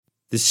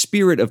The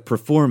spirit of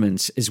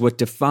performance is what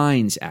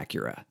defines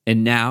Acura.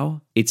 And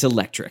now, it's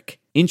electric.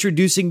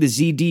 Introducing the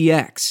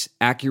ZDX,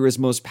 Acura's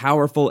most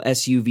powerful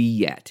SUV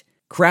yet.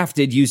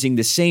 Crafted using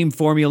the same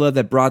formula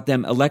that brought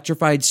them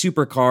electrified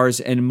supercars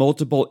and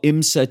multiple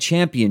IMSA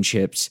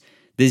championships,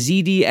 the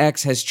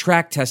ZDX has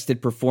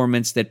track-tested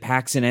performance that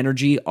packs an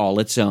energy all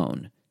its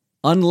own.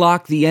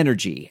 Unlock the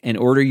energy and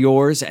order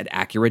yours at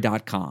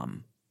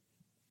Acura.com.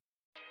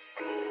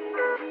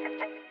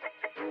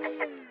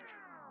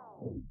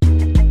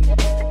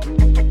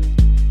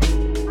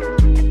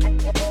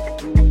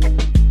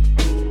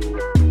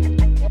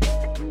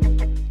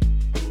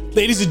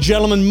 Ladies and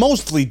gentlemen,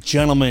 mostly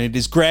gentlemen, it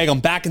is Greg. I'm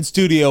back in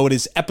studio. It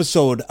is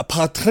episode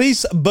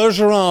Patrice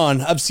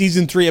Bergeron of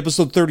season 3,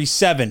 episode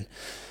 37.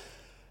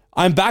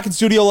 I'm back in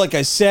studio, like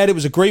I said. It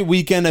was a great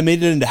weekend. I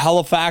made it into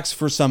Halifax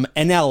for some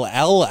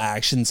NLL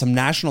action, some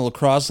National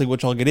Lacrosse League,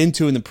 which I'll get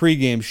into in the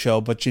pregame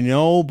show. But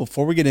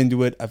before we get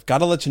into it, I've got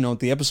to let you know that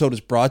the episode is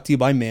brought to you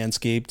by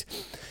Manscaped.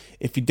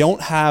 If you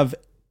don't have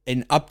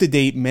an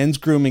up-to-date men's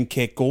grooming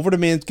kit, go over to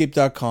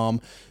manscaped.com.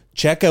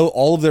 Check out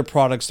all of their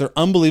products. They're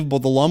unbelievable.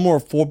 The Lawnmower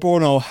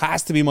 4.0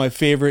 has to be my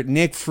favorite.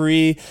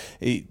 Nick-free.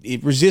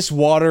 It resists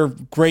water.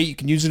 Great. You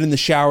can use it in the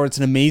shower. It's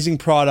an amazing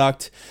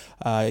product.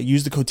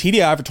 Use the code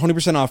TDI for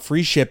 20% off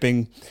free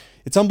shipping.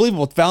 It's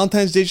unbelievable.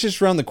 Valentine's Day is just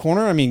around the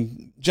corner. I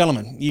mean,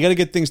 gentlemen, you got to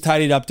get things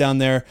tidied up down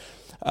there.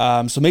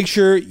 So make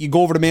sure you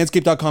go over to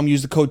manscaped.com,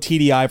 use the code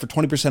TDI for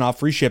 20% off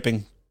free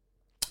shipping.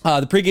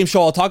 The pregame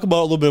show, I'll talk about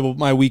a little bit about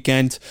my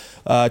weekend.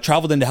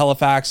 Traveled into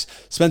Halifax,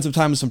 spent some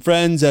time with some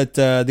friends at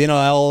the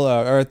NLL,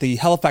 or at the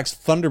Halifax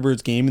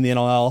Thunderbirds game in the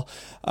NLL.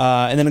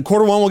 And then in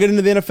quarter one, we'll get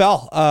into the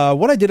NFL.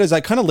 What I did is I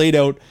kind of laid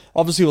out,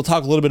 obviously we'll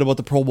talk a little bit about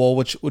the Pro Bowl,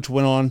 which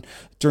went on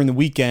during the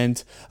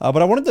weekend.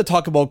 But I wanted to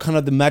talk about kind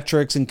of the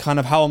metrics and kind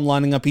of how I'm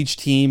lining up each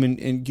team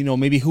and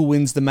maybe who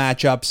wins the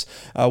matchups,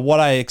 what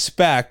I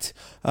expect.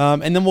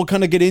 And then we'll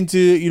kind of get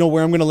into,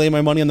 where I'm going to lay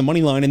my money on the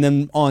money line. And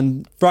then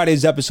on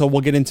Friday's episode,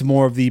 we'll get into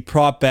more of the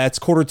prop bets,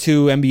 quarter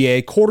 2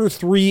 NBA, quarter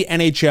 3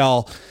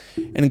 NHL.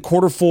 And in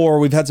quarter 4,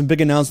 we've had some big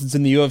announcements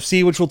in the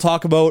UFC, which we'll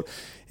talk about,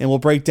 and we'll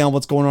break down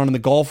what's going on in the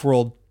golf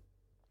world.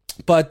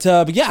 But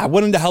yeah, I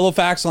went into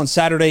Halifax on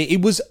Saturday.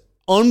 It was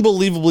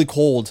unbelievably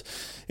cold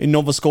in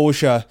Nova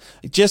Scotia.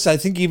 I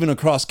think even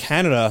across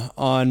Canada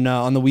on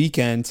the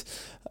weekend.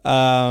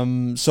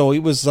 So it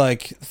was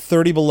like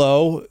 30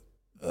 below.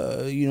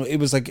 It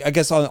was like, I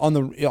guess on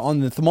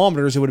the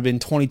thermometers, it would have been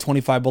 20,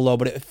 25 below,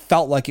 but it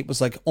felt like it was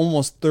like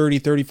almost 30,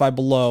 35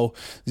 below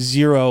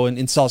zero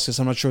in Celsius.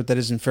 I'm not sure what that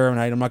is in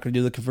Fahrenheit. I'm not going to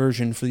do the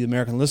conversion for the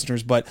American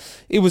listeners, but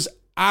it was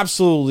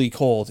absolutely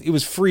cold. It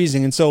was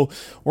freezing. And so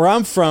where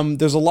I'm from,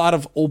 there's a lot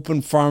of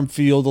open farm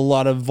field, a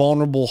lot of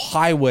vulnerable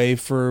highway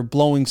for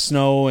blowing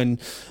snow. And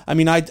I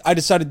mean, I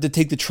decided to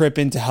take the trip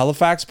into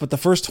Halifax, but the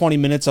first 20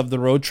 minutes of the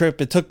road trip,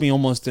 it took me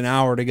almost an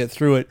hour to get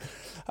through it.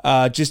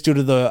 Just due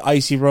to the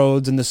icy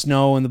roads and the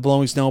snow and the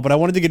blowing snow. But I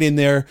wanted to get in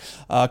there.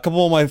 A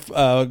couple of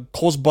my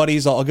close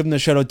buddies, I'll give them a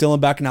shout out,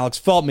 Dylan Beck and Alex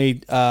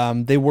Feltmate.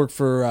 They work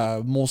for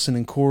Molson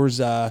and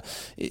Coors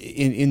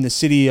in the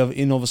city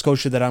in Nova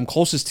Scotia that I'm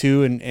closest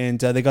to,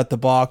 and they got the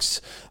box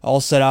all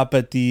set up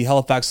at the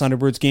Halifax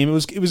Thunderbirds game.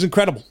 It was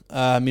incredible.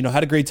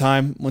 Had a great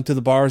time. Went to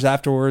the bars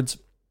afterwards.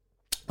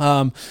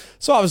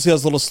 So obviously I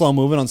was a little slow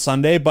moving on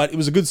Sunday, but it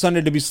was a good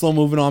Sunday to be slow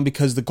moving on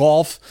because the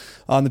golf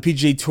on the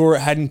PGA Tour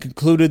hadn't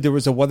concluded. There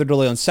was a weather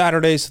delay on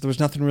Saturday, so there was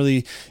nothing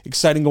really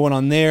exciting going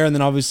on there. And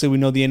then obviously we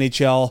know the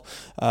NHL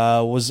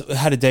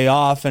had a day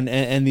off, and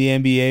the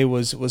NBA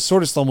was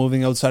sort of slow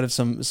moving outside of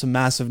some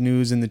massive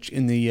news in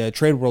the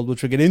trade world,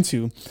 which we'll get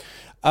into.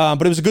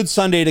 But it was a good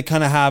Sunday to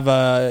kind of have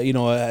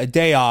a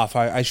day off,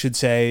 I should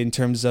say, in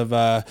terms of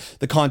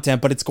the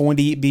content. But it's going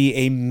to be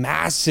a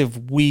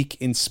massive week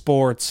in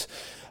sports.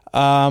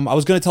 I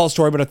was going to tell a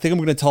story, but I think I'm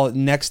going to tell it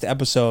next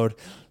episode.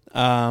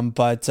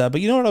 But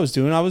you know what I was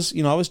doing? I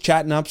was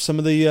chatting up some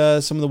of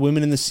the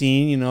women in the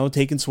scene,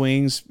 taking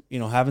swings,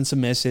 having some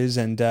misses,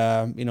 and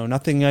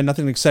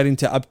nothing exciting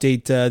to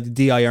update the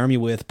DI Army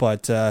with.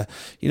 But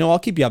I'll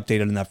keep you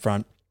updated on that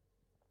front.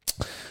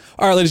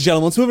 All right, ladies and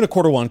gentlemen, let's move into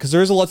quarter one because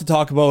there is a lot to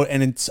talk about,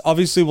 and it's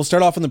obviously we'll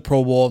start off in the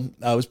Pro Bowl.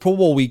 It was Pro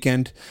Bowl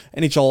weekend,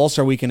 NHL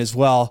All-Star weekend as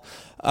well.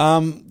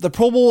 The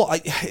Pro Bowl,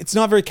 it's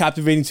not very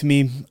captivating to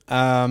me.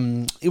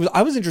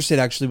 I was interested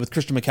actually with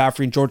Christian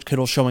McCaffrey and George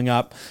Kittle showing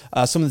up.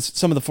 Some of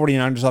the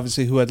 49ers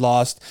obviously who had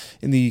lost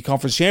in the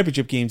conference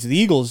championship game to the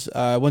Eagles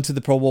went to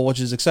the Pro Bowl, which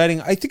is exciting.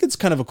 I think it's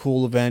kind of a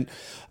cool event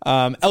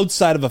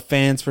outside of a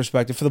fan's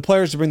perspective for the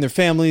players to bring their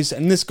families,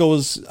 and this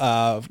goes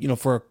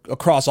for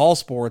across all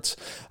sports.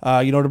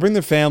 To bring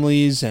their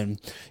families and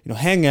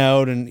hang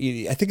out, and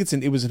I think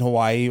it was in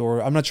Hawaii,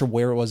 or I'm not sure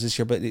where it was this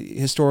year, but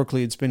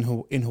historically it's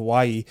been in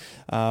Hawaii.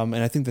 And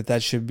I think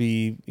that should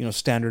be,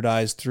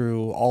 standardized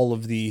through all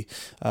of the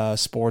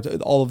sports,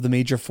 all of the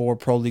major four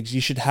pro leagues.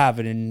 You should have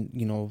it in,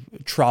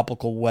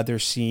 tropical weather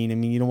scene. I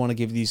mean, you don't want to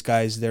give these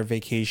guys their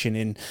vacation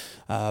in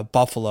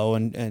Buffalo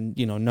and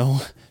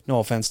no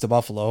offense to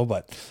Buffalo,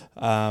 but,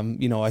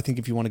 I think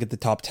if you want to get the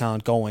top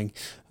talent going,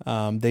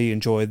 they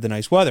enjoy the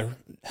nice weather,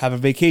 have a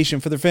vacation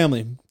for their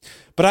family.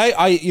 But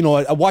I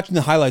watching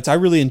the highlights, I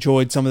really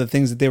enjoyed some of the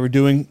things that they were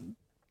doing.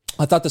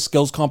 I thought the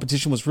skills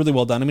competition was really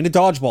well done. I mean, a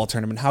dodgeball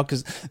tournament,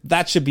 because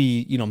that should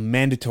be,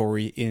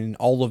 mandatory in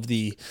all of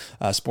the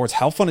sports.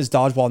 How fun is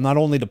dodgeball not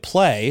only to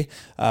play,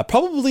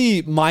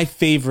 probably my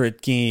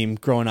favorite game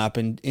growing up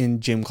in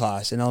gym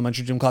class, in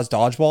elementary gym class,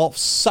 dodgeball,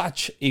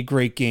 such a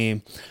great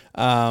game.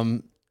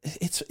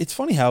 It's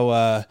funny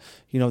how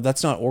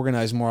that's not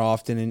organized more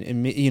often,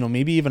 and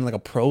maybe even like a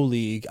pro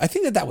league. I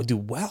think that would do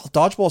well.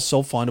 Dodgeball is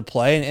so fun to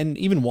play and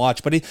even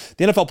watch. But the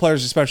NFL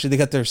players especially, they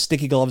got their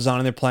sticky gloves on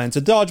and they're playing.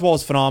 So dodgeball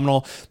is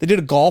phenomenal. They did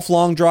a golf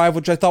long drive,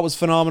 which I thought was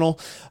phenomenal.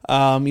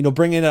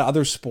 Bring in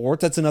other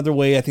sports. That's another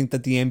way I think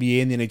that the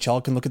NBA and the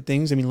NHL can look at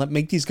things. I mean,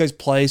 make these guys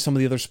play some of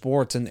the other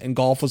sports. And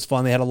golf was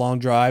fun. They had a long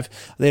drive.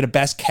 They had a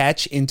best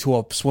catch into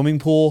a swimming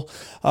pool,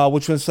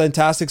 which was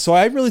fantastic. So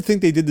I really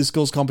think they did the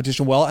skills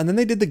competition well. And then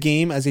they did the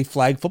game as a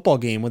flag football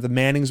game with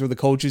the Mannings were the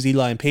coaches,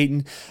 Eli and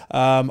Peyton.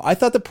 I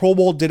thought the Pro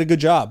Bowl did a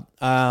good job.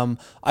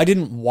 I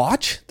didn't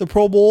watch the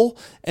Pro Bowl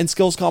and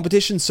skills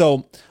competition,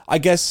 so I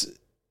guess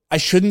I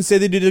shouldn't say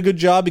they did a good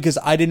job because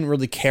I didn't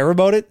really care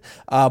about it.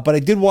 But I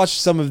did watch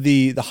some of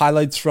the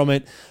highlights from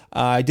it.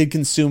 I did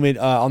consume it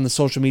on the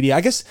social media.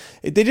 I guess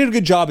they did a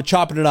good job of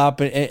chopping it up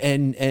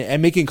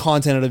and making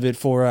content out of it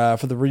for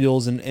the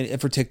reels and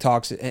for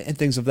TikToks and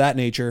things of that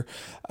nature.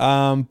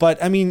 But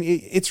I mean,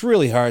 it's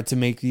really hard to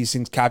make these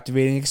things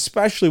captivating,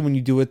 especially when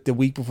you do it the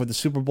week before the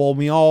Super Bowl.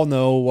 We all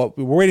know what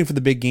we're waiting for,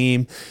 the big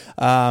game.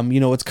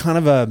 It's kind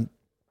of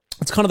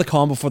the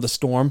calm before the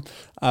storm,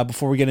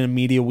 before we get into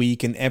media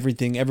week and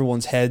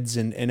everyone's heads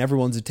and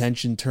everyone's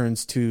attention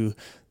turns to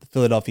the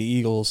Philadelphia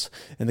Eagles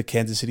and the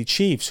Kansas City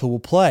Chiefs, who will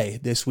play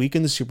this week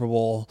in the Super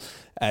Bowl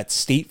at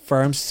State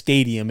Farm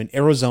Stadium in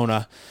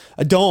Arizona,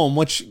 a dome,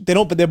 which they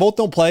both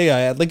don't play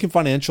at Lincoln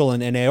Financial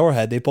and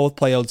Arrowhead. They both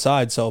play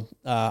outside. So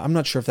I'm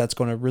not sure if that's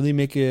going to really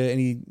make a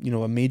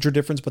major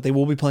difference, but they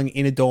will be playing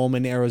in a dome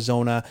in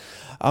Arizona.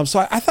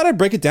 So I thought I'd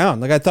break it down.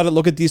 Like, I thought I'd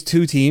look at these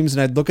two teams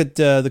and I'd look at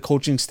the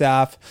coaching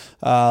staff.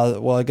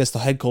 I guess the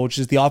head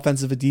coaches, the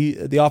offensive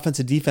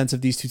defense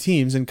of these two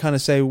teams, and kind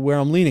of say where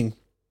I'm leaning.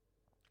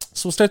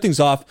 So we'll start things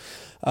off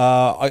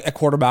at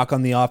quarterback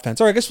on the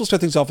offense. Or I guess we'll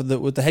start things off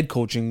with the head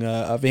coaching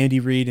of Andy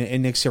Reid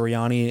and Nick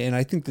Sirianni. And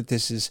I think that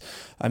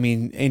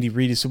Andy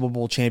Reid is Super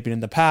Bowl champion in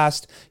the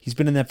past. He's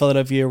been in that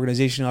Philadelphia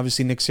organization.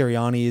 Obviously, Nick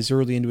Sirianni is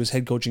early into his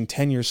head coaching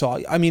tenure.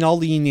 So, I'll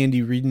lean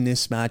Andy Reid in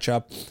this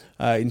matchup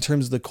in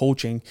terms of the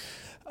coaching.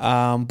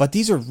 But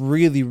these are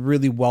really,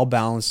 really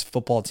well-balanced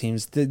football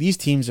teams. These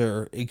teams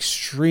are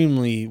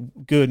extremely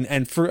good.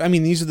 And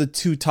these are the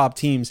two top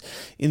teams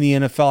in the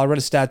NFL. I read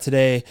a stat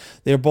today.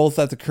 They're both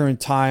at the current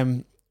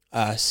time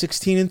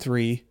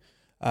 16-3,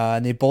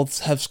 and they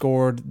both have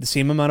scored the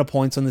same amount of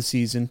points on the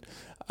season.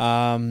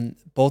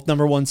 Both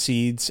number one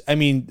seeds. I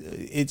mean,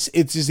 it's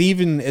as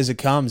even as it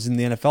comes in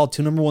the NFL.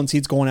 Two number one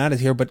seeds going at it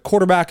here. But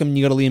quarterback,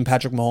 you got to lean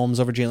Patrick Mahomes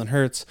over Jalen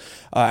Hurts.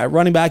 At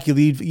running back, you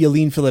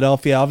lean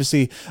Philadelphia.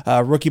 Obviously,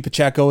 rookie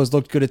Pacheco has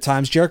looked good at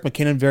times. Jerick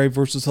McKinnon, very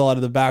versatile out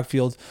of the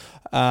backfield.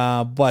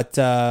 But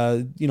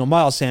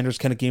Miles Sanders,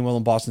 Kenneth Gainwell,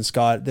 and Boston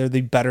Scott, they're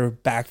the better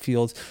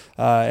backfield.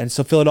 And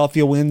so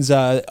Philadelphia wins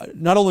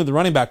not only the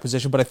running back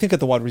position, but I think at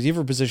the wide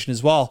receiver position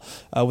as well,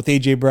 with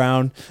A.J.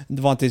 Brown,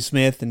 Devontae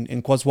Smith, and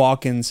Quez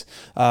Watkins.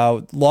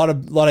 A lot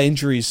of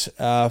injuries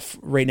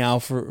right now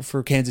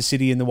for Kansas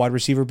City in the wide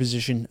receiver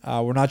position.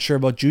 We're not sure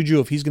about Juju,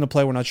 if he's going to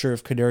play. We're not sure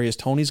if Kadarius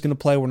Toney's going to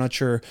play. We're not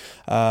sure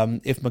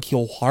if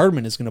Mecole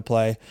Hardman is going to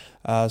play.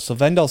 So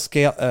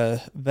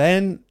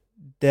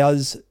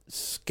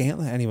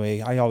Scantling.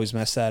 Anyway, I always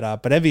mess that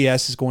up. But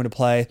MVS is going to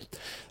play.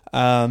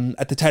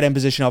 At the tight end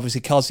position,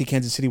 obviously, Kelsey,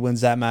 Kansas City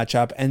wins that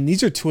matchup. And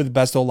these are two of the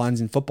best O-lines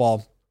in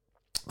football.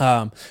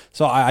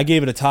 So I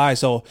gave it a tie.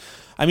 So,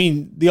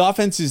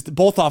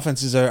 both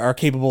offenses are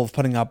capable of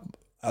putting up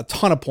a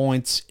ton of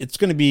points. It's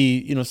going to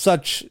be,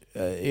 such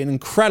an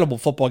incredible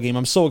football game.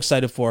 I'm so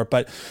excited for it.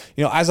 But,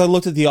 as I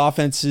looked at the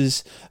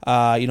offenses,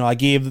 I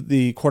gave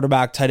the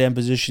quarterback tight end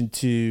position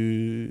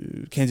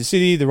to Kansas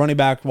City, the running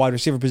back wide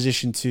receiver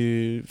position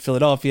to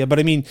Philadelphia.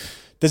 But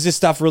does this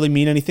stuff really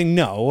mean anything?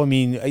 No.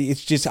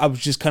 It's just, I was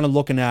just kind of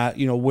looking at,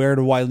 where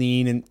do I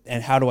lean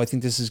and how do I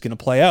think this is going to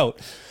play out?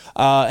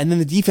 And then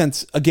the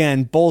defense,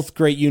 again, both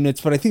great units,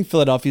 but I think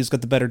Philadelphia's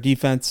got the better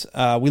defense.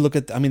 We look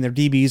at, their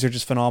DBs are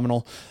just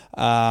phenomenal.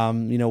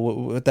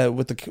 With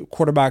the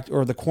quarterback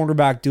or the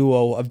cornerback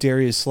duo of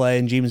Darius Slay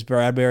and James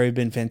Bradbury have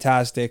been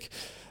fantastic.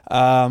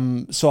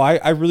 So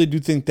I really do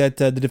think that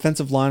the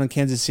defensive line in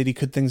Kansas City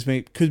could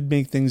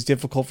make things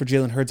difficult for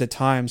Jalen Hurts at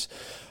times.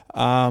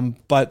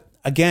 But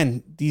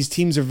again, these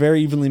teams are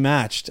very evenly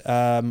matched.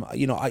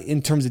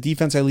 In terms of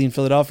defense, I lean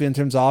Philadelphia. In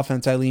terms of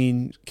offense, I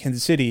lean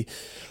Kansas City.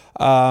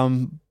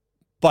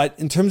 But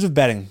in terms of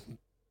betting,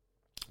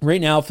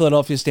 right now,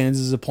 Philadelphia stands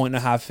as a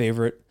 1.5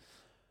 favorite.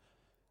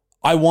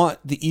 I want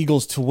the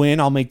Eagles to win.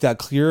 I'll make that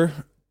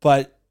clear.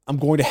 But I'm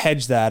going to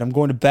hedge that. I'm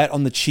going to bet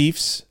on the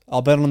Chiefs.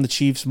 I'll bet on the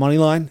Chiefs money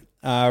line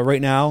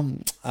right now.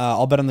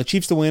 I'll bet on the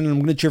Chiefs to win, and I'm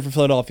going to cheer for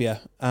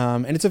Philadelphia.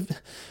 And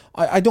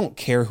I don't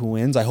care who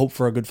wins. I hope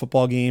for a good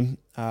football game.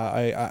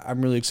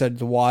 I'm really excited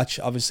to watch.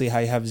 Obviously,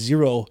 I have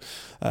zero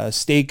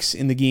stakes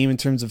in the game in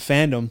terms of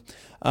fandom.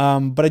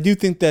 But I do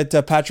think that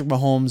Patrick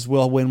Mahomes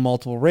will win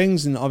multiple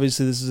rings, and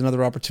obviously this is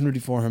another opportunity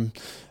for him.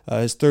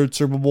 His third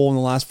Super Bowl in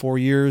the last 4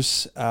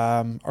 years,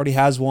 already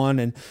has one,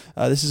 and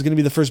this is going to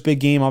be the first big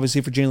game,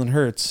 obviously, for Jalen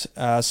Hurts.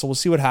 So we'll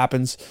see what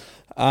happens.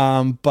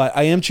 But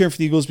I am cheering for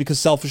the Eagles because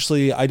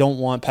selfishly, I don't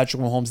want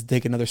Patrick Mahomes to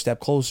take another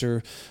step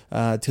closer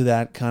to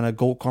that kind of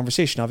GOAT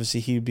conversation. Obviously,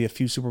 he'd be a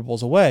few Super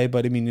Bowls away,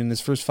 but I mean, in his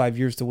first 5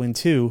 years to win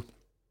 2,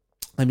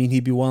 I mean,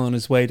 he'd be well on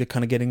his way to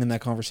kind of getting in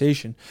that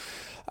conversation.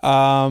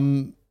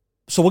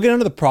 So we'll get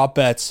into the prop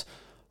bets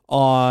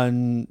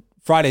on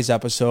Friday's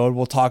episode.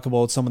 We'll talk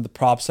about some of the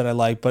props that I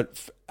like.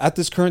 But at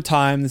this current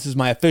time, this is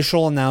my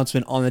official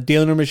announcement on the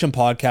Daily Intermission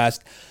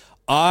podcast.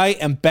 I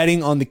am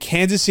betting on the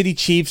Kansas City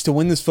Chiefs to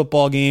win this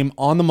football game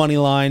on the money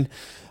line.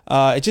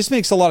 It just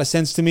makes a lot of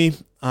sense to me.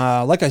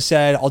 Like I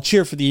said, I'll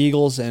cheer for the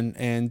Eagles,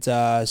 and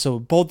so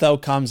both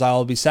outcomes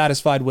I'll be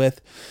satisfied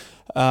with.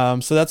 So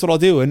that's what I'll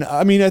do. And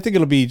I mean, I think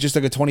it'll be just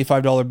like a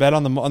 $25 bet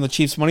on the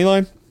Chiefs money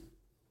line.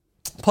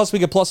 Plus, we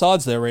get plus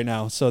odds there right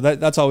now, so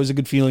that's always a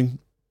good feeling.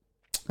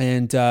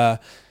 And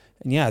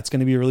yeah, it's going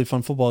to be a really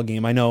fun football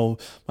game. I know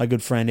my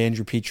good friend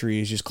Andrew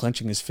Petrie is just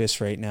clenching his fist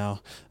right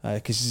now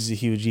because he's a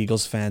huge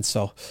Eagles fan.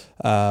 So,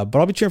 but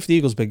I'll be cheering for the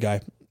Eagles, big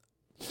guy.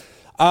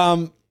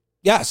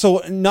 Yeah,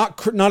 so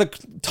not a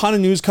ton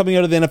of news coming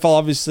out of the NFL.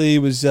 Obviously, it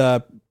was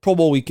Pro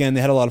Bowl weekend.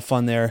 They had a lot of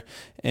fun there.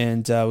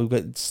 And we've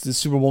got the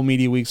Super Bowl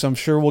media week, so I'm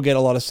sure we'll get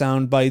a lot of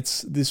sound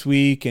bites this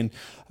week. And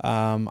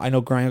I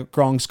know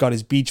Gronk's got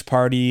his beach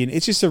party, and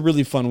it's just a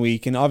really fun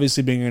week. And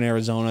obviously, being in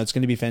Arizona, it's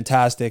going to be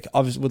fantastic.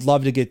 Obviously, would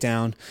love to get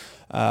down.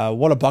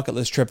 What a bucket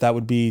list trip that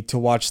would be to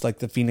watch like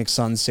the Phoenix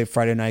Suns say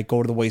Friday night,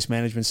 go to the Waste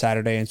Management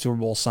Saturday, and Super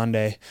Bowl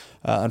Sunday.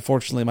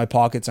 Unfortunately, my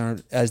pockets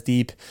aren't as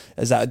deep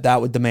as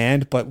that would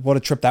demand, but what a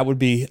trip that would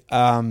be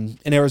in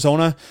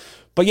Arizona.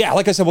 But yeah,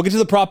 like I said, we'll get to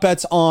the prop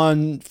bets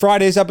on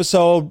Friday's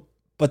episode.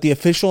 But the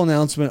official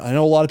announcement, I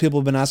know a lot of people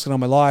have been asking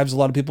on my lives, a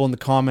lot of people in the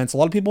comments, a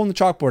lot of people in the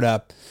Chalkboard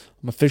app.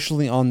 I'm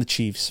officially on the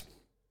Chiefs.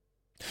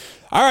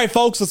 All right,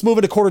 folks, let's move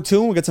into quarter 2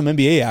 and we'll get some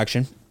NBA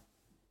action.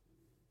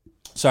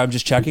 So I'm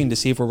just checking to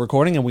see if we're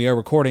recording, and we are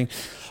recording.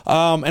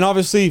 And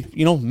obviously,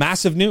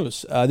 massive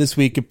news. This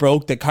week it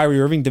broke that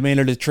Kyrie Irving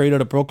demanded a trade out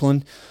of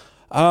Brooklyn.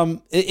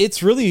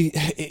 It's really,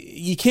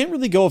 you can't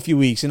really go a few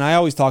weeks. And I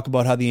always talk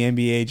about how the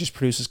NBA just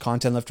produces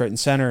content left, right, and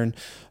center. And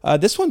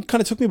this one kind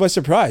of took me by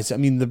surprise. I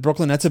mean, the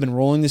Brooklyn Nets have been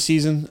rolling this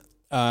season.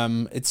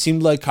 It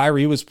seemed like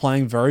Kyrie was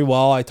playing very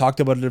well. I talked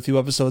about it a few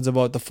episodes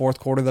about the fourth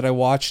quarter that I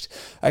watched.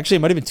 Actually, it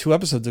might have been 2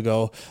 episodes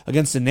ago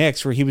against the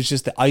Knicks, where he was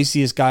just the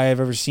iciest guy I've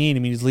ever seen.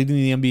 I mean, he's leading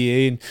the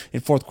NBA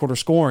in fourth quarter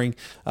scoring,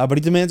 but he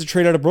demands a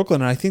trade out of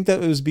Brooklyn. And I think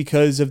that it was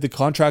because of the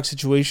contract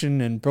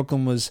situation, and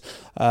Brooklyn was,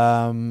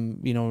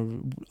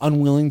 unwilling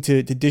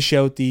to dish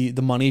out the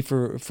money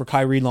for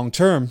Kyrie long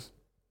term.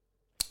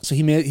 So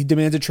he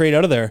demands a trade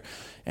out of there,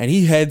 and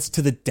he heads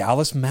to the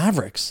Dallas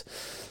Mavericks.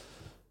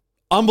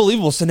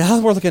 Unbelievable. So now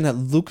we're looking at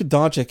Luka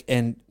Doncic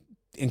and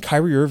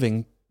Kyrie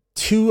Irving,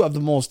 2 of the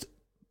most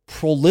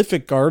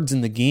prolific guards in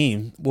the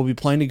game, will be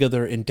playing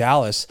together in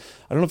Dallas.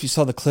 I don't know if you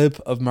saw the clip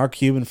of Mark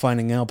Cuban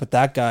finding out, but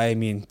that guy, I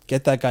mean,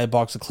 get that guy a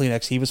box of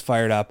Kleenex. He was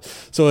fired up.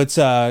 So it's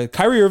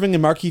Kyrie Irving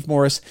and Markieff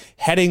Morris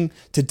heading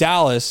to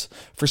Dallas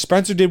for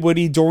Spencer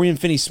Dinwiddie, Dorian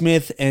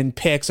Finney-Smith, and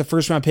picks, a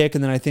first-round pick,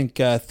 and then I think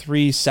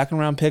 3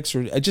 second-round picks,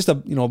 or just a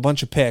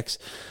bunch of picks.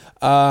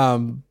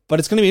 But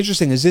it's going to be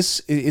interesting.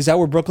 Is that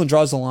where Brooklyn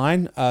draws the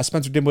line?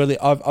 Spencer Dinwiddie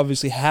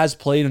obviously has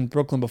played in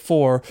Brooklyn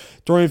before.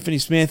 Dorian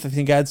Finney-Smith, I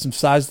think, adds some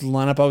size to the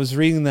lineup. I was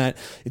reading that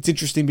it's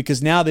interesting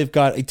because now they've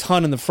got a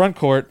ton in the front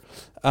court.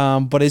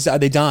 But are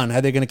they done?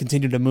 Are they going to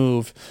continue to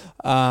move?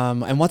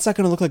 And what's that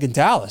going to look like in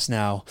Dallas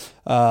now?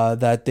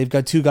 That they've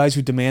got 2 guys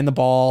who demand the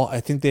ball. I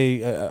think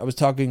I was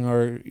talking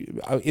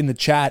in the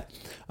chat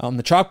on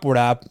the Chalkboard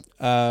app.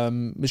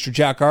 Mr.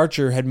 Jack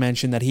Archer had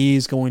mentioned that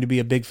he's going to be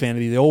a big fan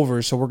of the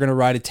over, so we're going to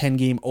ride a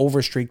 10-game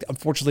over streak.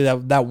 Unfortunately,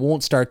 that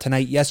won't start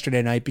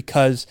yesterday night,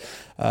 because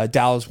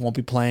Dallas won't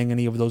be playing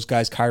any of those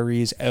guys.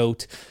 Kyrie is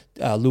out,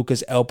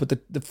 Luka's out. But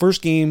the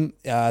first game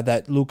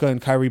that Luka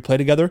and Kyrie play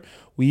together,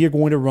 we are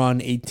going to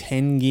run a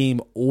 10-game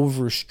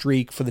over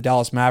streak for the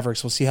Dallas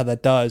Mavericks. We'll see how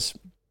that does.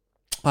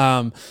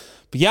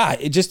 But yeah,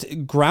 it just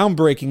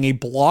groundbreaking, a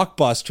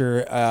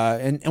blockbuster.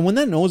 And when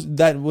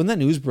that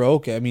news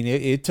broke, I mean,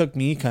 it took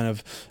me kind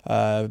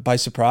of by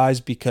surprise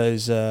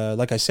because,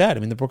 like I said,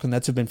 I mean, the Brooklyn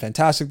Nets have been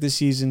fantastic this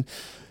season.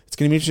 It's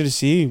going to be interesting to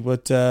see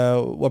what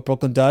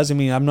Brooklyn does. I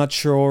mean, I'm not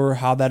sure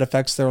how that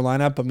affects their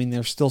lineup. I mean,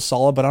 they're still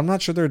solid, but I'm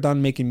not sure they're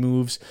done making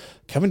moves.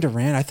 Kevin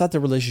Durant, I thought the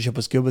relationship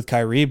was good with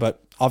Kyrie,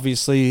 but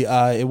obviously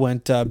it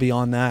went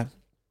beyond that.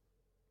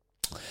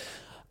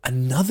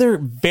 Another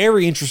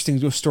very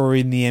interesting story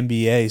in the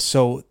NBA.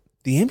 So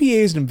the NBA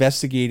is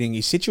investigating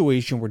a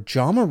situation where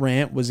Ja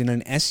Morant was in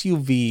an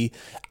SUV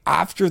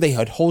after they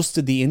had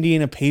hosted the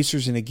Indiana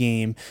Pacers in a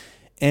game,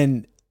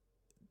 and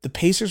the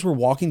Pacers were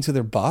walking to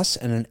their bus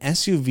and an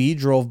SUV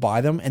drove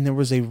by them, and there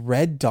was a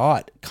red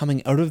dot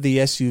coming out of the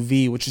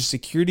SUV, which a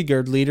security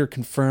guard later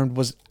confirmed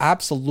was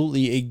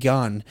absolutely a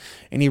gun.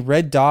 And a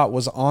red dot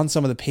was on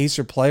some of the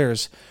Pacer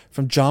players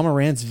from Ja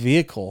Morant's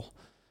vehicle.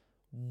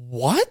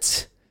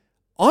 What?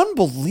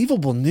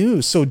 Unbelievable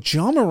news. So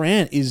Ja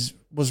Morant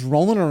was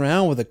rolling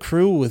around with a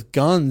crew with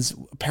guns,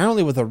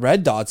 apparently with a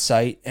red dot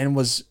sight, and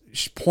was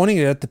pointing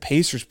it at the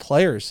Pacers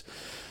players.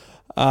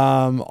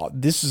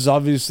 This is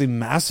obviously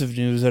massive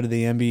news out of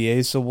the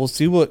NBA, so we'll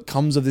see what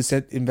comes of this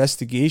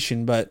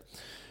investigation, but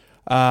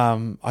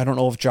I don't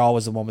know if Ja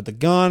was the one with the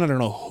gun. I don't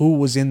know who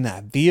was in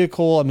that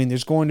vehicle. I mean,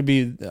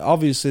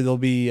 there'll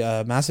be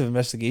a massive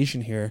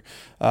investigation here.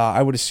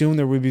 I would assume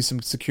there would be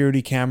some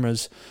security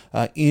cameras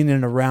in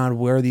and around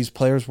where these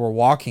players were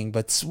walking,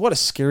 but what a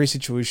scary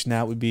situation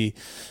that would be.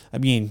 I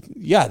mean,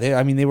 yeah,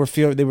 they were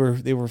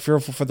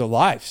fearful for their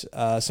lives.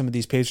 Some of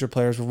these Pacer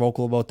players were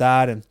vocal about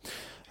that, and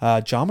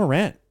Ja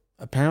Morant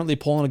apparently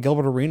pulling a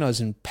Gilbert Arenas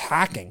and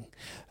packing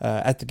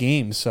at the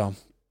game. So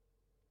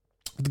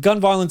the gun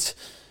violence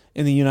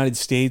in the United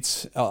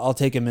States, I'll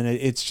take a minute.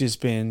 It's just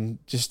been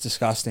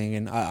disgusting,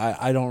 and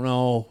I don't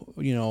know,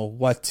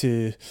 what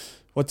to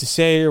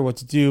say or what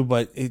to do,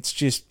 but it's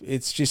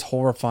just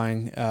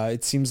horrifying.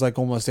 It seems like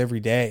almost every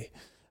day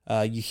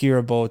you hear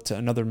about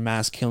another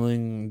mass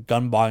killing,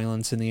 gun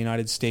violence in the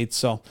United States.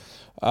 So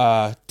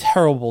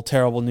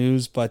terrible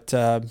news. But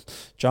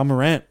Ja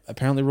Morant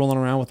apparently rolling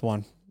around with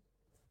one.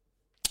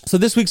 So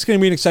this week's going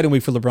to be an exciting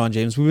week for LeBron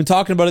James. We've been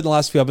talking about it in the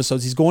last few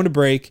episodes. He's going to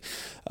break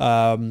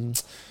Kareem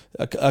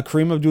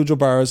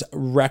Abdul-Jabbar's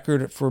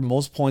record for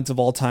most points of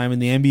all time in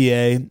the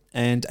NBA,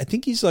 and I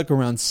think he's like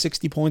around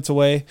 60 points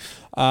away,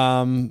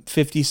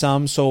 50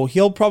 some. So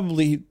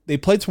they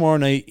play tomorrow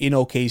night in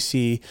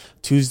OKC,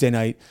 Tuesday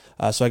night.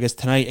 So I guess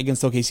tonight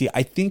against OKC.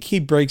 I think he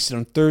breaks it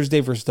on Thursday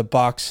versus the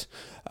Bucks.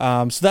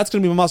 So that's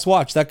going to be a must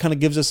watch. That kind of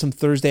gives us some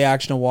Thursday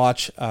action to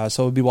watch.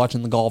 So we'll be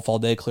watching the golf all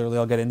day. Clearly,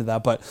 I'll get into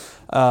that. But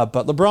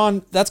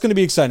LeBron, that's going to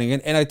be exciting.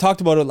 And I talked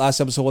about it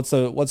last episode.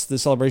 What's the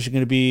celebration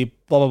going to be?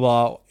 Blah blah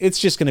blah. It's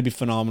just going to be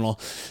phenomenal.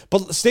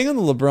 But staying on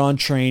the LeBron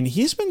train,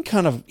 he's been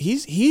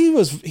he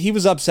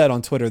was upset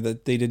on Twitter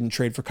that they didn't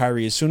trade for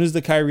Kyrie. As soon as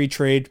the Kyrie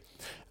trade.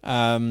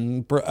 As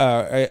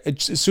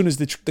soon as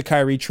the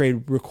Kyrie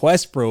trade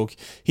request broke,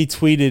 he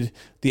tweeted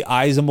the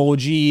eyes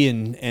emoji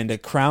and a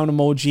crown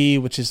emoji,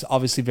 which is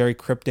obviously very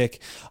cryptic.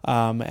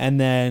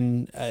 And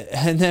then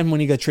when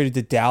he got traded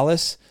to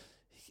Dallas,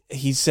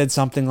 he said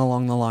something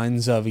along the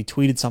lines of,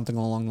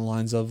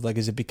 like,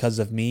 is it because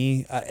of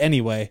me?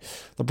 Anyway,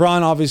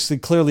 LeBron obviously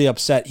clearly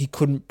upset he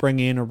couldn't bring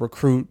in or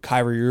recruit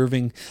Kyrie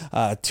Irving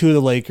to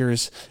the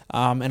Lakers.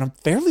 And I'm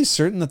fairly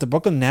certain that the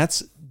Brooklyn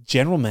Nets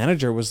general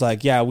manager was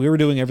like, yeah, we were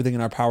doing everything in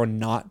our power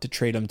not to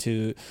trade him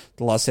to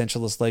the Los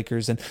Angeles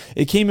Lakers. And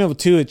it came out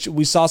too,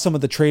 we saw some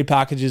of the trade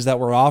packages that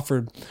were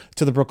offered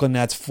to the Brooklyn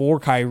Nets for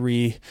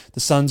Kyrie.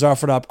 The Suns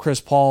offered up Chris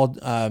Paul,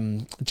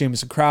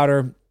 Jamison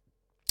Crowder,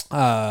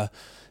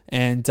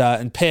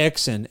 and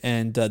picks,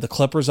 and the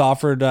Clippers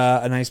offered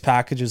a nice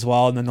package as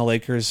well, and then the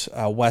Lakers,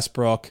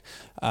 Westbrook.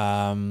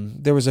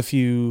 There was a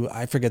few,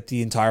 I forget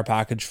the entire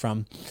package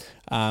from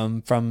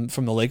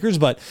the Lakers,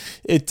 but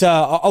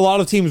a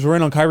lot of teams were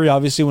in on Kyrie.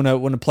 Obviously,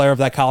 when a player of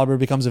that caliber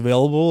becomes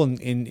available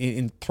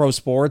in pro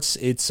sports,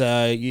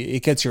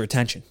 it gets your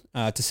attention,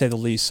 to say the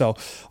least. So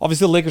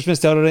obviously the Lakers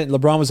missed out on it, and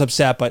LeBron was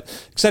upset,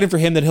 but exciting for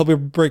him that he'll be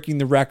breaking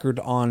the record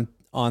on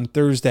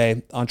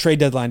Thursday, on trade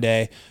deadline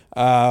day.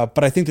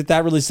 But I think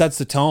that really sets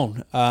the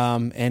tone,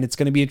 and it's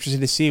going to be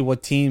interesting to see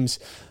what teams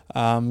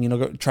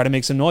try to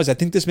make some noise. I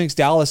think this makes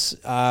Dallas,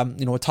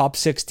 a top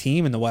 6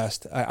 team in the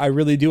West. I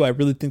really do. I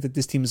really think that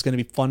this team is going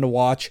to be fun to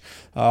watch.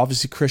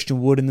 Obviously,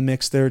 Christian Wood in the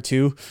mix there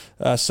too.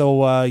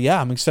 So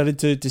I'm excited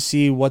to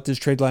see what this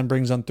trade line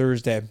brings on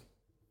Thursday.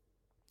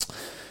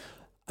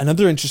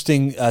 Another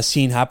interesting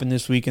scene happened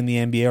this week in the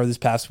NBA, or this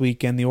past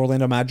weekend. The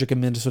Orlando Magic and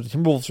Minnesota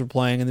Timberwolves were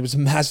playing, and there was a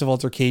massive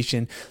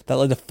altercation that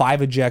led to 5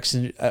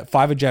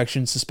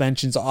 ejections,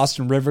 suspensions.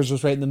 Austin Rivers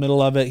was right in the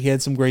middle of it. He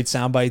had some great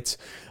sound bites.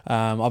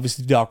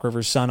 Obviously, Doc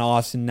Rivers' son,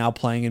 Austin, now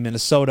playing in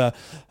Minnesota.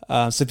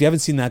 So if you haven't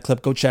seen that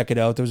clip, go check it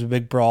out. There was a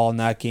big brawl in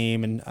that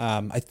game, and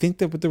I think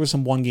that there was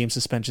some 1-game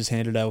suspensions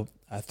handed out,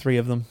 3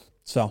 of them.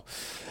 So,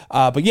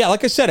 but yeah,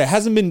 like I said, it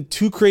hasn't been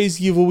too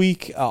crazy of a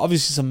week.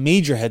 Obviously, some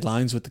major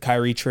headlines with the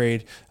Kyrie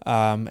trade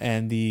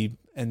and the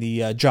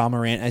Ja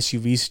Morant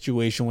SUV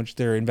situation, which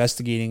they're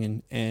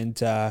investigating.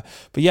 But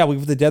yeah, we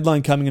have the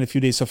deadline coming in a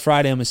few days. So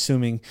Friday, I'm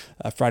assuming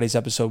Friday's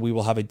episode, we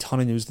will have a ton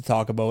of news to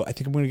talk about. I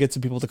think I'm going to get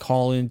some people to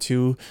call in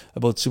too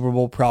about Super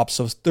Bowl props.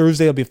 So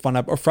Thursday will be a fun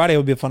or Friday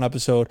will be a fun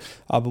episode.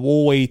 But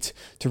we'll wait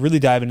to really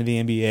dive into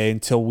the NBA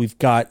until we've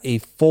got a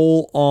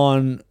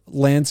full-on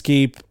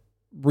landscape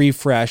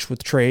refresh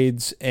with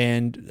trades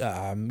and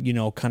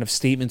kind of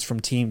statements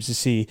from teams to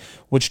see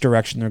which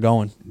direction they're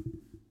going.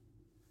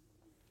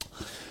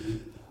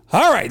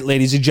 All right,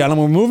 ladies and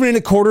gentlemen, we're moving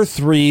into quarter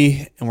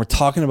three, and we're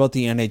talking about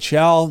the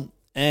NHL,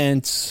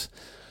 and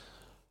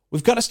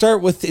we've got to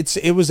start with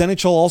it was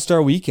NHL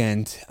All-Star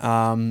Weekend,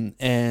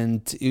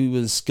 and it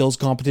was skills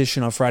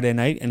competition on Friday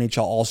night,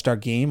 NHL All-Star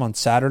Game on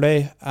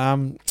Saturday,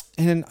 and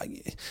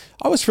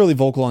I was fairly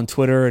vocal on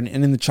Twitter and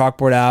in the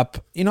Chalkboard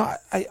app.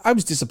 I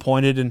was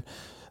disappointed, and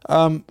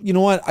you know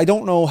what? I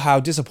don't know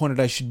how disappointed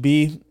I should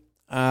be.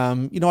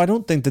 I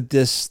don't think that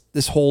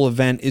this whole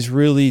event is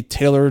really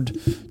tailored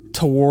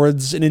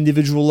towards an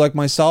individual like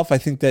myself. I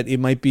think that it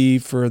might be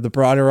for the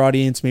broader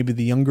audience, maybe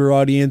the younger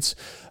audience,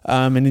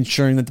 and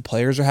ensuring that the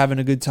players are having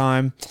a good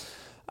time.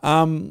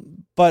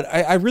 But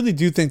I really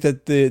do think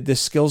that the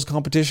skills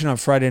competition on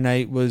Friday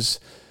night was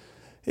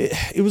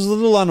a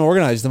little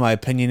unorganized in my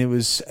opinion.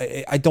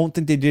 I don't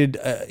think they did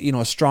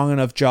a strong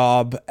enough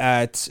job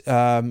at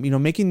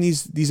making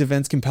these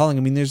events compelling.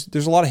 I mean, there's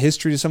a lot of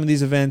history to some of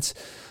these events.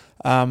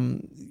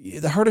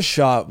 The hardest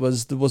shot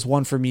was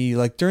one for me,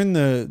 like during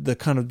the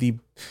kind of the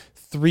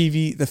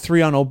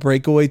 3-on-0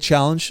 breakaway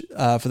challenge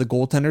for the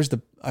goaltenders.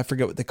 I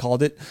forget what they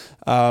called it,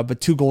 but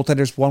two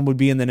goaltenders, one would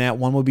be in the net,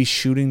 one would be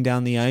shooting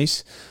down the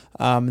ice,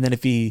 and then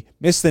if he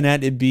missed the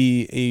net, it'd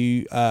be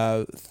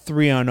a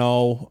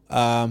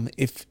 3-on-0.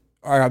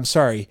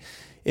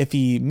 If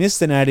he missed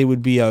the net, it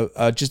would be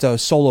just a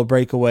solo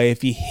breakaway.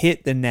 If he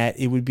hit the net,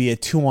 it would be a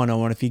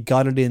 2-on-0, and if he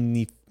got it in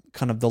the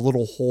kind of the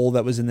little hole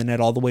that was in the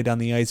net all the way down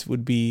the ice,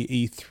 would be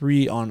a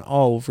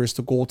 3-on-0 versus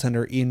the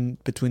goaltender in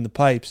between the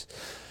pipes.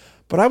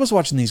 But I was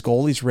watching these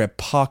goalies rip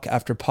puck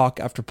after puck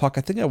after puck.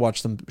 I think I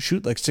watched them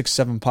shoot like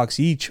 6-7 pucks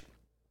each.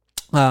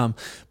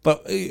 But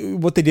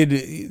what they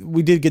did,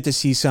 we did get to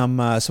see some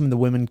of the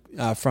women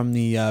from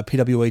the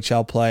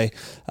PWHL play,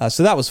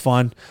 so that was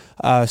fun.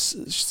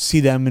 See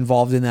them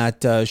involved in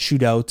that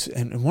shootout,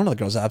 and one of the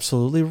girls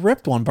absolutely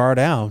ripped one bar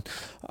down.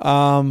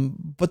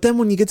 But then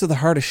when you get to the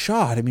hardest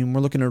shot, I mean,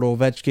 we're looking at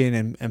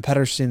Ovechkin and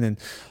Pettersson and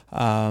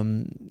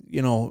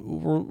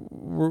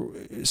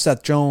we're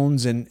Seth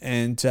Jones and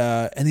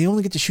they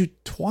only get to shoot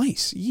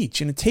twice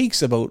each, and it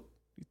takes about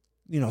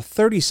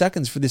 30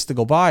 seconds for this to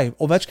go by.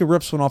 Ovechkin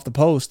rips one off the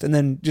post and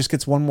then just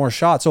gets one more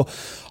shot. So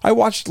I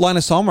watched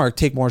Linus Ullmark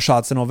take more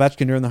shots than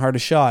Ovechkin during the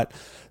hardest shot.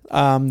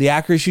 The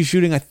accuracy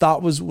shooting I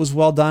thought was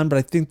well done, but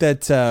I think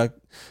that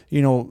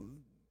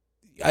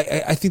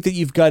I think that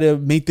you've got to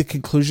make the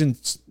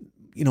conclusions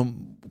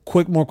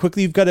more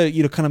quickly. You've got to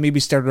kind of maybe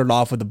start it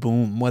off with a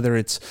boom, whether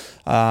it's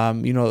I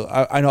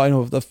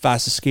know the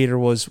fastest skater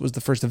was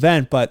the first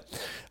event, but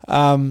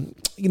those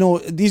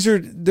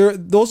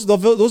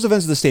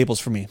events are the staples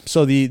for me.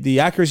 So the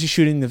accuracy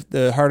shooting,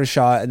 the hardest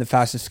shot, and the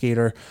fastest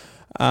skater,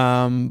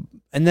 and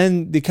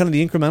then the kind of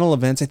the incremental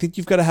events. I think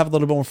you've got to have a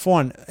little bit more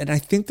fun, and I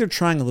think they're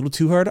trying a little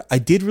too hard. I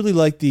did really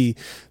like the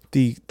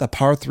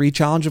Power 3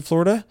 challenge in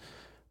Florida,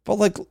 but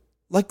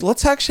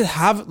let's actually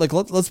have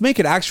let's make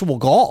it actual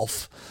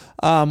golf.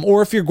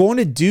 Or if you're going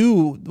to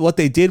do what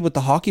they did with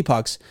the hockey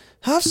pucks,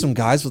 have some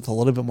guys with a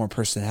little bit more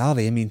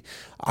personality. I mean,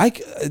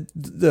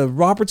 the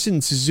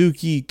Robertson,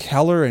 Suzuki,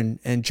 Keller,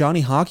 and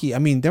Johnny Hockey, I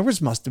mean,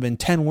 must have been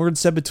 10 words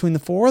said between the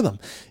four of them.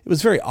 It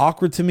was very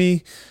awkward to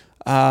me.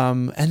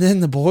 And then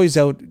the boys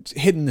out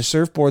hitting the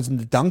surfboards in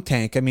the dunk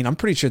tank. I mean, I'm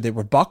pretty sure they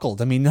were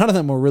buckled. I mean, none of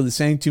them were really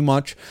saying too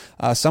much.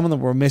 Some of them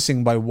were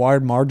missing by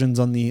wide margins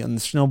on the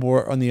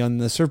snowboard, on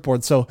the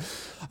surfboard. So,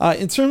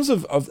 in terms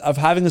of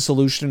having a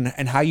solution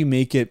and how you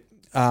make it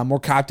more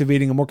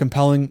captivating and more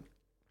compelling,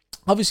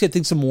 obviously I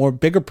think some more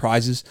bigger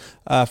prizes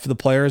for the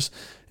players.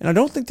 And I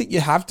don't think that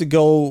you have to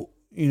go,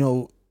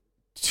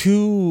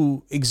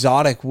 too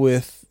exotic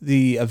with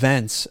the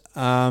events.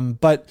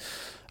 But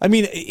I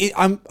mean,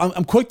 I'm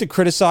quick to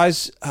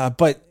criticize,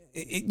 but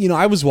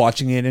I was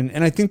watching it,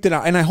 and I think that,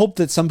 and I hope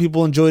that some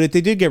people enjoyed it.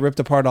 They did get ripped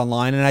apart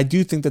online, and I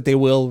do think that they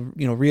will,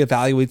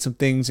 reevaluate some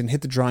things and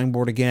hit the drawing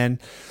board again.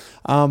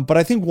 But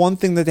I think one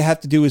thing that they have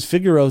to do is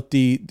figure out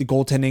the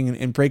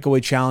goaltending and breakaway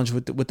challenge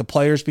with the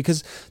players,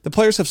 because the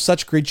players have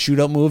such great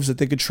shootout moves that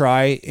they could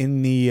try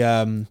in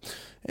the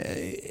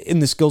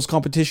skills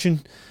competition.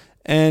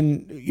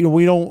 And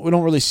we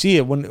don't really see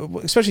it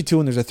especially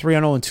when there's a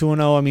 3-on-0 and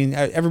 2-on-0. I mean,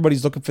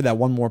 everybody's looking for that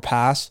one more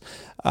pass.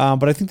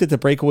 But I think that the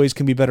breakaways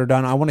can be better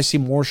done. I want to see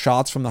more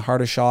shots from the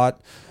hardest shot.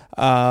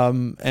 I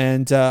mean,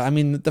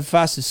 the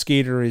fastest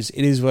skater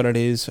is what it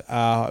is.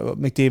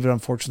 McDavid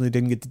unfortunately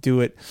didn't get to do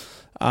it.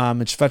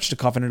 And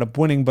Svechnikov ended up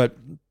winning, but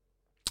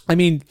I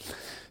mean,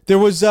 there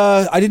was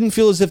I didn't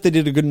feel as if they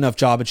did a good enough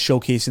job at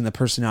showcasing the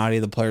personality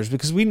of the players,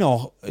 because we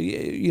know,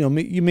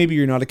 maybe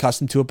you're not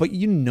accustomed to it, but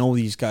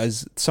these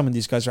guys, some of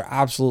these guys are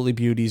absolutely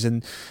beauties,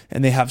 and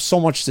they have so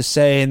much to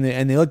say, and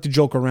they like to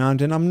joke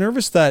around, and I'm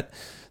nervous that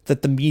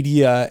the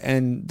media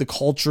and the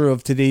culture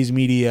of today's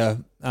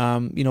media,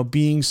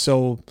 being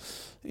so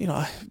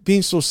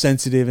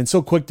sensitive and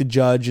so quick to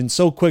judge and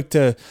so quick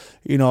to,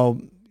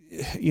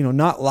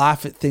 not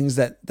laugh at things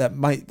that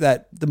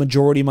the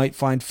majority might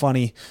find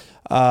funny,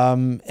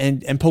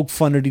 and poke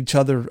fun at each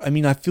other. I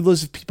mean, I feel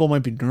as if people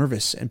might be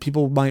nervous and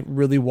people might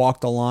really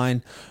walk the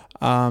line.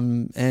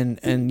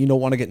 and you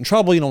don't want to get in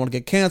trouble, you don't want to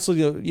get canceled,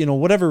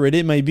 whatever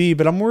it may be.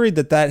 But I'm worried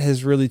that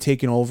has really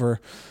taken over.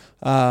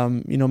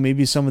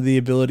 Maybe some of the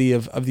ability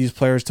of these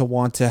players to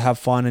want to have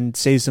fun and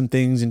say some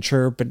things and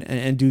chirp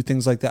and do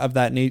things like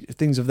that,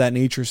 things of that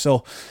nature.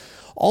 So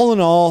all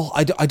in all,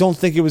 I don't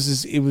think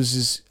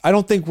I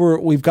don't think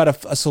we've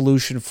got a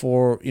solution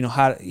for,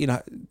 how,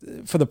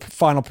 for the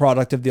final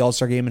product of the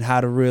All-Star game and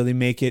how to really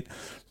make it,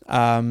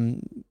 how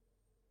to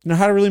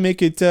really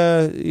make it,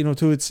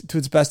 to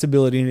its best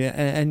ability.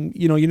 And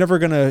you're never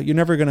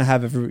gonna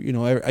have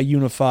a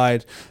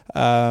unified,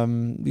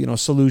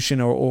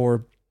 solution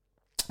or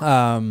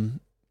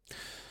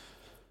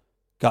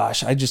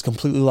gosh, I just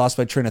completely lost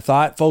my train of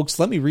thought, folks.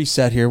 Let me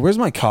reset here. Where's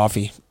my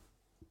coffee?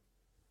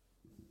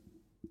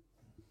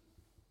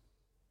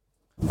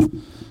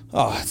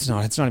 Oh, it's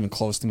not even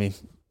close to me.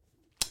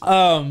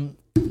 But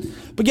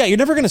yeah, you're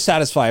never going to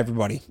satisfy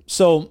everybody.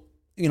 So,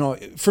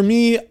 for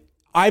me,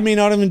 I may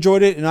not have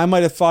enjoyed it, and I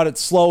might have thought it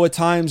slow at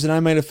times, and I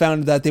might have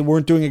found that they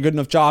weren't doing a good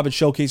enough job at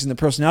showcasing the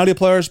personality of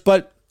players,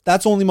 but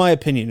that's only my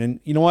opinion.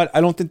 And you know what?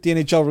 I don't think the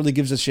NHL really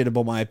gives a shit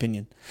about my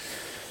opinion.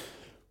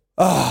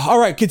 All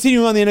right,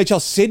 continuing on the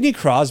NHL, Sidney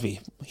Crosby.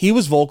 He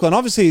was vocal, and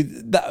obviously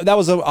that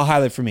was a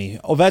highlight for me.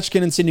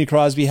 Ovechkin and Sidney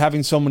Crosby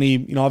having so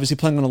many, obviously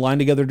playing on the line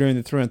together during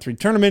the 3-on-3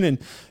 tournament, and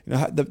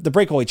the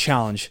breakaway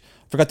challenge.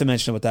 Forgot to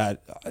mention about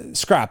that.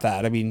 Scrap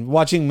that. I mean,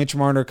 watching Mitch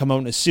Marner come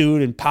out in a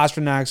suit and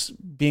Pasternak's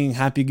being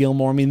Happy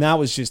Gilmore, I mean, that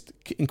was just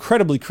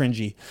incredibly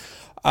cringy.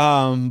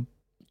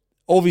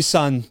 Ovi's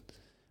son,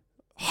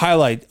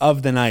 highlight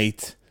of the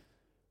night.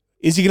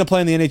 Is he going to play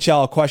in the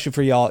NHL? A question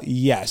for y'all.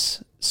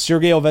 Yes.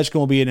 Sergei Ovechkin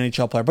will be an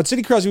NHL player. But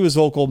Sidney Crosby was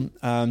vocal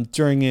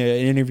during an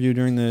interview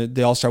during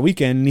the All-Star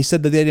weekend, and he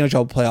said that the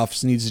NHL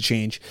playoffs needs to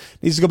change.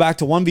 It needs to go back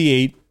to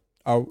 1v8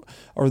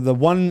 or the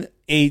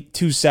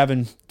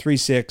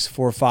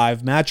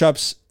 1-8-2-7-3-6-4-5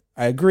 matchups.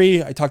 I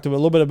agree. I talked a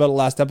little bit about it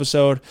last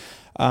episode.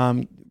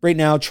 Right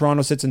now,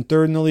 Toronto sits in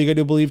third in the league, I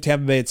do believe.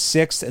 Tampa Bay at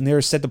sixth, and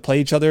they're set to play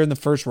each other in the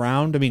first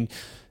round. I mean,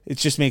 it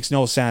just makes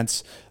no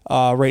sense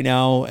right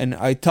now. And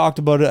I talked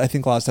about it, I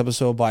think, last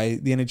episode by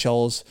the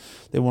NHL's.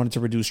 They wanted to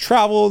reduce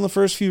travel in the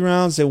first few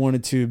rounds. They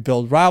wanted to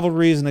build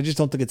rivalries. And I just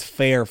don't think it's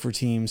fair for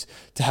teams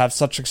to have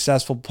such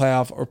successful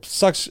playoff or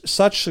such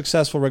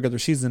successful regular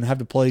season and have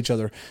to play each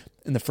other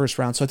in the first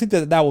round. So I think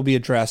that will be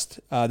addressed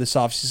this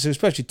offseason,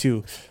 especially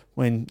too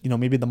when,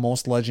 maybe the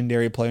most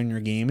legendary player in your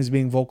game is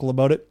being vocal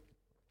about it.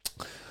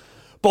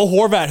 Bo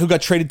Horvat, who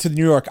got traded to the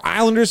New York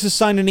Islanders, has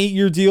signed an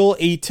 8-year deal,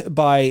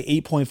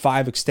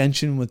 8x8.5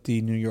 extension with the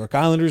New York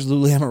Islanders.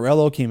 Lou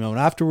Lamoriello came out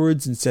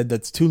afterwards and said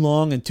that's too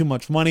long and too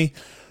much money,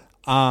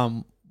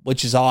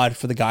 which is odd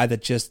for the guy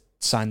that just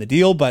signed the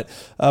deal. But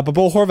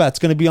Bo Horvat's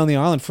going to be on the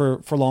island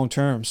for long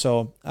term.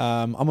 So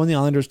I'm on the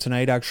Islanders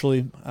tonight,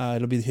 actually.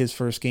 It'll be his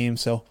first game,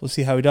 so we'll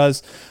see how he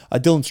does.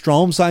 Dylan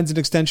Strome signs an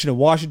extension in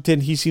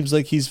Washington. He seems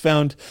like he's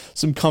found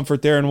some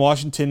comfort there in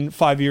Washington.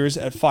 5 years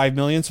at $5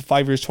 million, so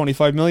 5 years,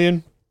 $25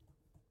 million.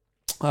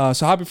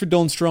 So happy for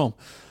Dylan Strome.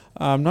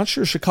 I'm not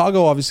sure.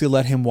 Chicago obviously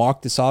let him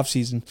walk this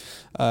offseason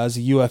as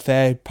a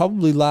UFA.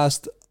 Probably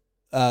last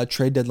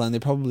trade deadline, they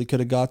probably could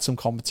have got some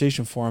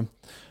compensation for him.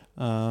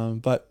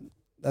 But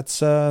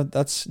that's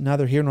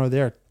neither here nor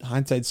there.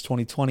 Hindsight's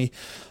 2020.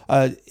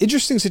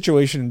 Interesting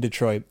situation in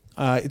Detroit.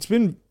 It's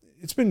been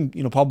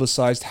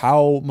publicized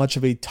how much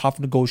of a tough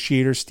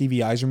negotiator Stevie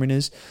Yzerman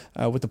is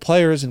with the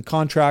players and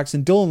contracts.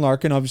 And Dylan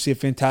Larkin, obviously a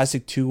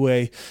fantastic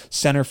two-way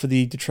center for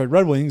the Detroit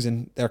Red Wings,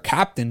 and their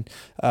captain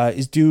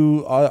is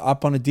due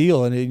up on a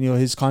deal, and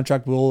his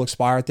contract will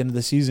expire at the end of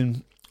the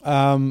season.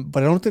 But I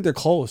don't think they're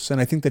close,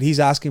 and I think that he's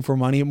asking for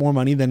more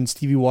money than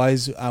Stevie Y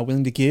is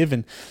willing to give.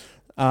 And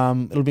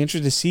it'll be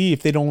interesting to see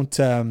if they don't,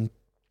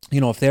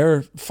 if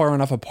they're far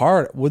enough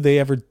apart, would they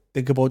ever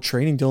think about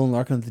trading Dylan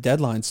Larkin at the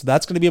deadline? So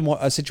that's going to be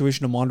a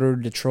situation to monitor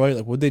in Detroit.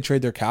 Like, would they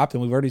trade their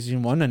captain? We've already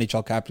seen one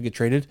NHL captain get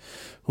traded.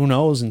 Who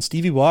knows? And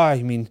Stevie Y,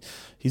 I mean,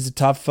 he's a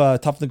tough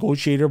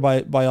negotiator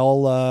by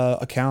all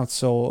accounts.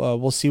 So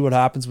we'll see what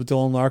happens with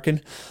Dylan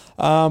Larkin.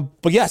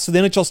 But yeah, so the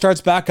NHL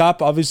starts back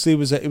up. Obviously, it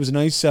was a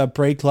nice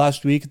break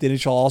last week at the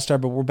NHL All-Star,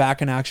 but we're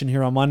back in action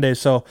here on Monday.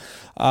 So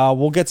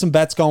we'll get some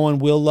bets going.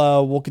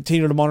 We'll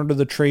continue to monitor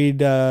the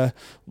trade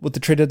with the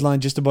trade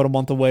deadline just about a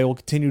month away. We'll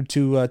continue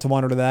to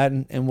monitor that,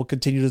 and we'll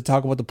continue to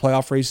talk about the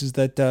playoff races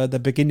that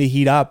begin to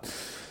heat up.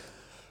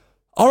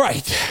 All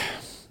right.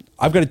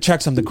 I've got to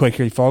check something quick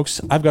here,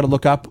 folks. I've got to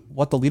look up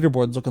what the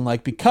leaderboard's looking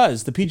like,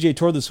 because the PGA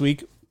Tour this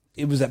week,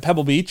 it was at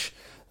Pebble Beach.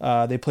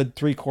 They played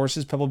 3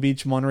 courses: Pebble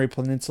Beach, Monterey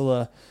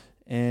Peninsula,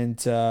 and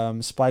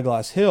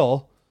Spyglass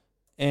Hill.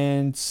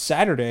 And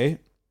Saturday,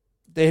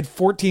 they had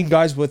 14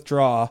 guys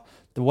withdraw.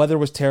 The weather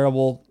was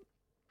terrible.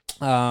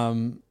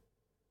 Okay,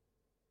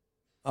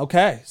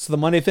 so the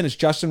Monday finish,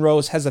 Justin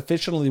Rose has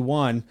officially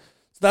won.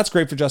 So that's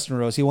great for Justin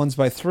Rose. He wins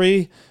by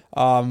 3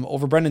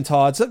 over Brendan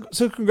Todd.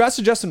 So congrats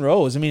to Justin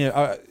Rose. I mean,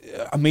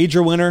 a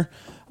major winner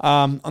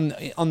on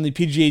the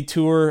PGA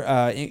Tour.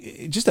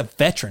 Just a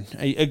veteran,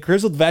 a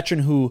grizzled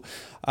veteran who,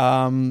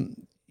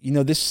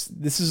 this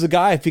is a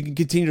guy, if he can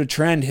continue to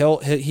trend,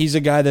 he's a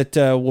guy that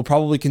will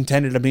probably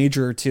contend at a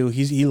major or two.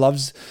 He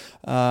loves,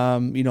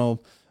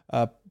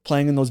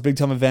 playing in those big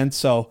time events.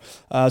 So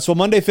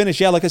Monday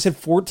finish, like I said,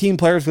 14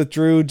 players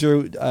withdrew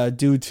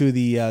due to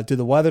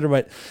the weather,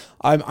 but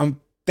I'm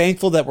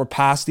thankful that we're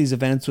past these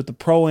events with the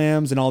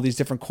Pro-Ams and all these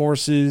different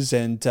courses.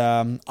 And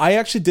I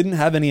actually didn't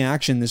have any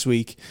action this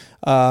week,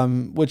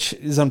 which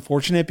is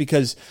unfortunate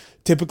because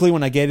typically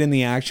when I get in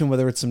the action,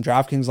 whether it's some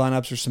DraftKings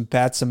lineups or some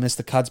bets, some miss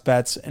the cuts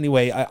bets.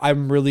 Anyway,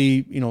 I'm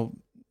really,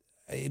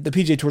 the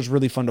PGA Tour is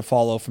really fun to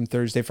follow from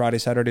Thursday, Friday,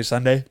 Saturday,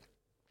 Sunday.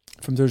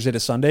 From Thursday to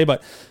Sunday,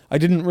 but I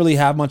didn't really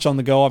have much on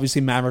the go.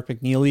 Obviously, Maverick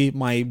McNeely,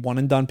 my one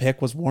and done pick,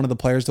 was one of the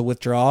players to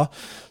withdraw,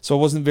 so I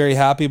wasn't very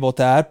happy about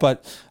that.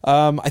 But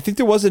I think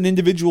there was an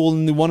individual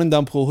in the one and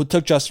done pool who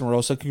took Justin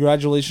Rose, so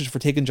congratulations for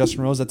taking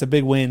Justin Rose. That's a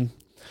big win.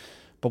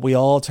 But we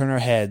all turn our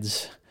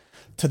heads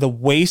to the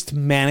Waste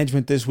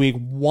Management this week,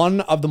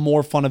 one of the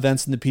more fun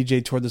events in the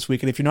PGA Tour this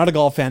week. And if you're not a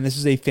golf fan, this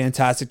is a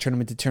fantastic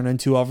tournament to turn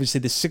into. Obviously,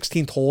 the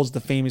 16th hole is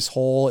the famous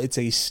hole. It's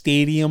a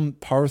stadium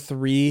par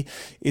 3.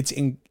 It's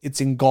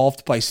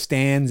engulfed by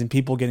stands and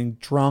people getting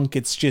drunk.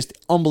 It's just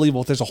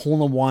unbelievable. If there's a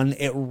hole-in-one,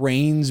 it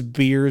rains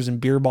beers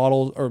and beer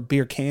bottles, or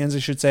beer cans, I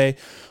should say,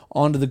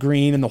 onto the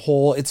green and the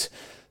hole. It's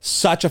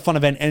such a fun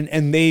event,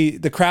 and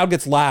the crowd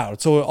gets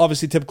loud. So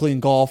obviously, typically in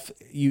golf,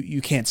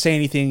 you can't say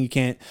anything, you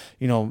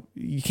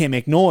can't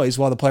make noise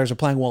while the players are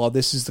playing. Well,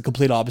 this is the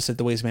complete opposite.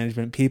 The Waste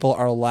Management, people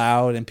are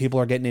loud and people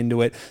are getting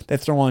into it. They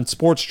throw on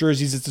sports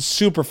jerseys. It's a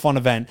super fun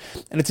event,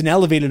 and it's an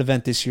elevated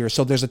event this year.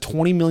 So there's a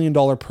 $20 million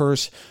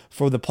purse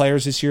for the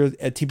players this year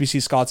at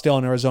TPC Scottsdale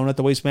in Arizona at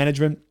the Waste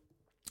Management.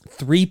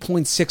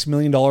 $3.6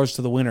 million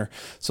to the winner.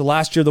 So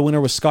last year, the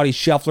winner was Scotty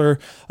Scheffler.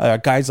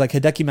 Guys like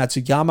Hideki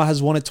Matsuyama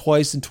has won it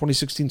twice in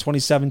 2016,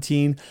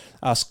 2017.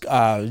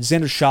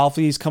 Xander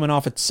Schauffele is coming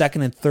off at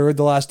second and third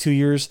the last 2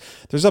 years.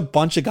 There's a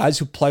bunch of guys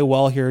who play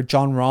well here.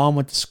 John Rahm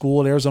went to school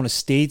at Arizona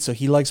State, so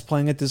he likes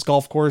playing at this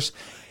golf course.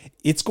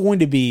 It's going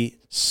to be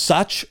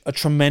such a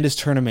tremendous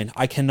tournament.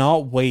 I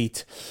cannot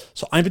wait.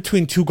 So I'm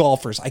between two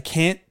golfers. I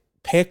can't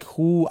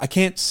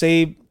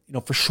say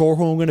for sure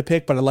who I'm going to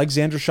pick, but I like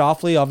Xander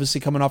Schauffele, obviously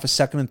coming off a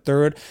second and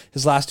third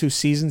his last 2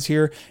 seasons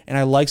here, and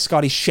I like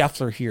Scotty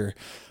Scheffler here.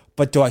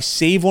 But do I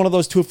save one of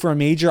those two for a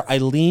major? I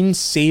lean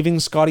saving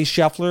Scotty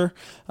Scheffler.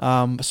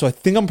 So I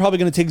think I'm probably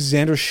going to take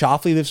Xander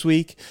Schauffele this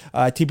week,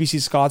 TPC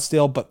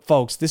Scottsdale. But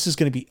folks, this is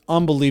going to be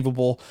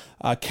unbelievable.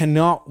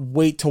 Cannot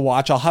wait to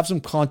watch. I'll have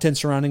some content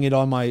surrounding it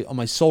on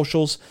my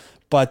socials.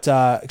 But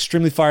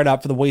extremely fired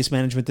up for the Waste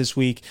Management this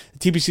week.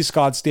 TPC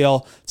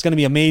Scottsdale, it's going to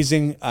be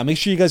amazing. Make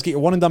sure you guys get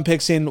your one and done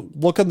picks in.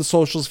 Look on the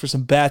socials for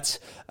some bets,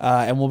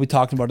 and we'll be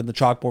talking about it in the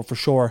chalkboard for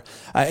sure.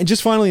 And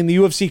just finally, in the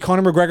UFC,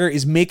 Conor McGregor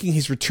is making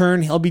his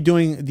return. He'll be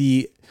doing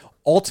the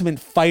Ultimate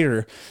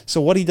Fighter.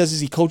 So what he does is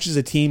he coaches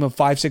a team of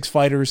 5-6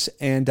 fighters,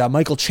 and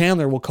Michael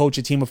Chandler will coach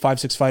a team of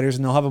 5-6 fighters,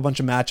 and they'll have a bunch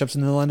of matchups,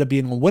 and they'll end up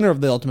being a winner of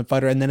the Ultimate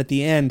Fighter. And then at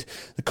the end,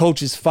 the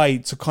coaches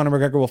fight. So Conor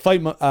McGregor will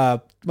fight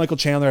Michael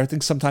Chandler, I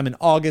think sometime in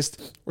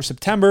August or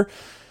September.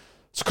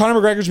 So Conor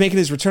McGregor's making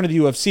his return to the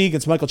UFC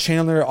against Michael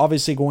Chandler.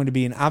 Obviously going to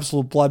be an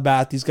absolute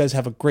bloodbath. These guys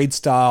have a great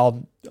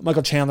style.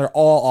 Michael Chandler,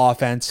 all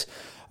offense.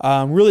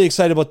 I'm really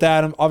excited about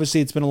that. Obviously,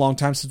 it's been a long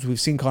time since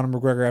we've seen Conor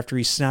McGregor after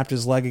he snapped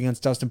his leg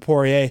against Dustin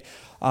Poirier.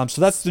 So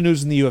that's the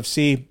news in the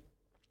UFC.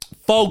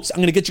 Folks,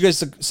 I'm going to get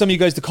some of you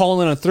guys to call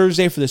in on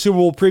Thursday for the Super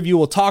Bowl preview.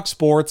 We'll talk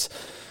sports.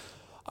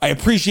 I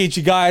appreciate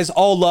you guys.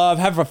 All love.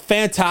 Have a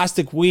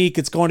fantastic week.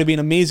 It's going to be an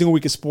amazing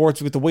week of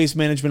sports. We got the Waste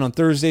Management on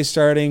Thursday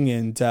starting,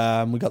 and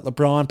we got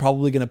LeBron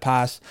probably going to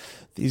pass.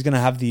 He's going to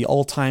have the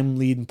all-time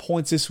lead in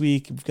points this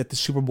week. We've got the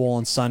Super Bowl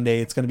on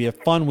Sunday. It's going to be a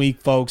fun week,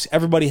 folks.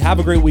 Everybody have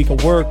a great week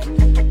of work.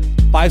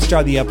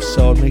 5-star the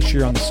episode. Make sure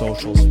you're on the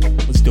socials.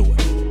 Let's do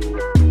it.